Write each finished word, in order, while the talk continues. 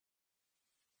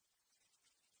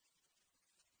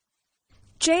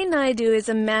Naidoo is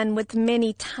a man with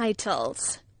many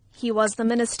titles. He was the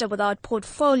minister without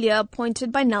portfolio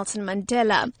appointed by Nelson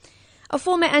Mandela, a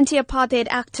former anti-apartheid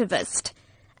activist,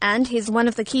 and he's one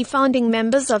of the key founding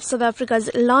members of South Africa's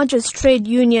largest trade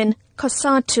union,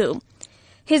 COSATU.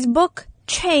 His book,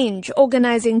 Change,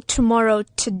 Organizing Tomorrow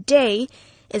Today,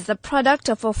 is the product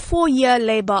of a 4-year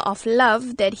labor of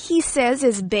love that he says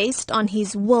is based on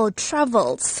his world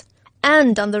travels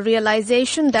and on the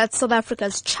realization that South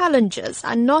Africa's challenges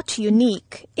are not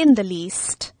unique in the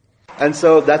least. And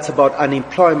so that's about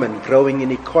unemployment, growing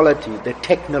inequality, the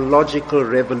technological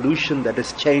revolution that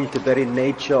has changed the very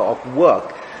nature of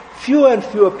work. Fewer and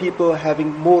fewer people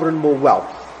having more and more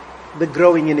wealth. The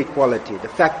growing inequality, the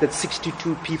fact that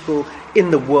 62 people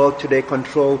in the world today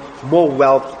control more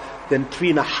wealth than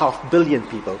 3.5 billion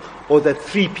people, or that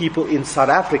 3 people in South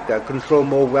Africa control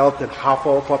more wealth than half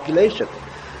our population.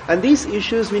 And these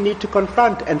issues we need to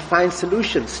confront and find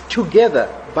solutions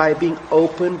together by being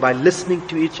open, by listening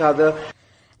to each other.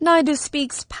 Naidoo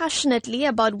speaks passionately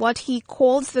about what he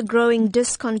calls the growing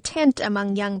discontent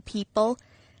among young people,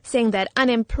 saying that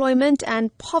unemployment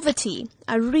and poverty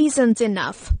are reasons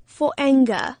enough for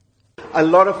anger. A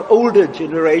lot of older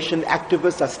generation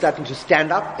activists are starting to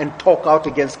stand up and talk out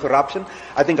against corruption.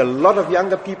 I think a lot of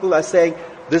younger people are saying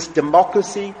this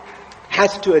democracy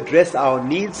has to address our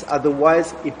needs,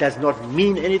 otherwise it does not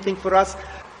mean anything for us.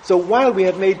 So while we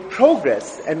have made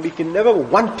progress and we can never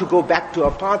want to go back to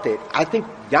apartheid, I think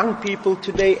young people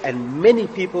today and many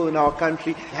people in our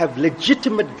country have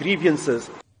legitimate grievances.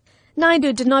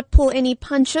 Naidoo did not pull any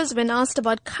punches when asked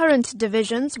about current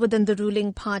divisions within the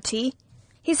ruling party.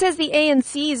 He says the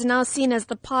ANC is now seen as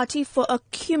the party for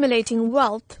accumulating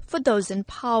wealth for those in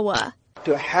power.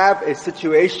 To have a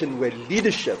situation where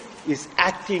leadership is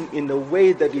acting in a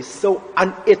way that is so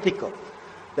unethical,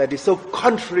 that is so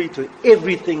contrary to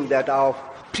everything that our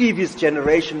previous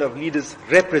generation of leaders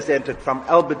represented, from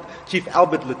Chief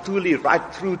Albert Luthuli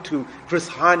right through to Chris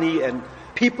Hani, and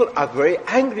people are very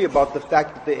angry about the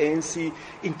fact that the ANC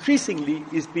increasingly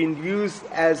is being used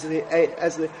as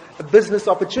a business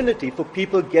opportunity for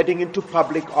people getting into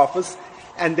public office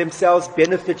and themselves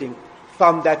benefiting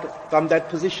from that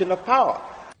position of power.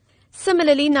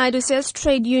 Similarly, Naidoo says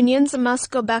trade unions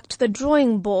must go back to the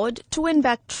drawing board to win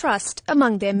back trust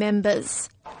among their members.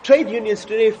 Trade unions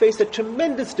today face a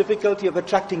tremendous difficulty of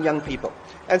attracting young people.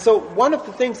 And so one of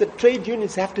the things that trade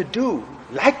unions have to do,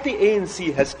 like the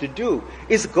ANC has to do,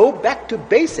 is go back to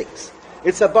basics.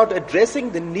 It's about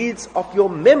addressing the needs of your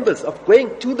members, of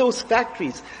going to those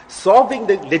factories, solving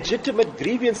the legitimate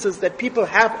grievances that people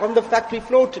have on the factory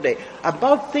floor today,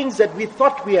 about things that we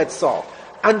thought we had solved: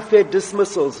 unfair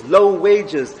dismissals, low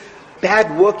wages,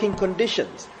 bad working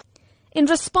conditions. In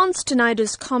response to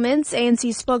Naidoo's comments, ANC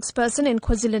spokesperson in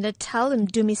KwaZulu-Natal,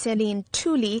 Mdumiseni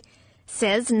Ntuli,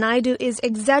 says Naidoo is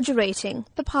exaggerating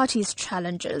the party's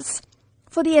challenges.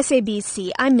 For the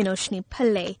SABC, I'm Minoshni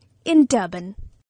Pillay in Durban.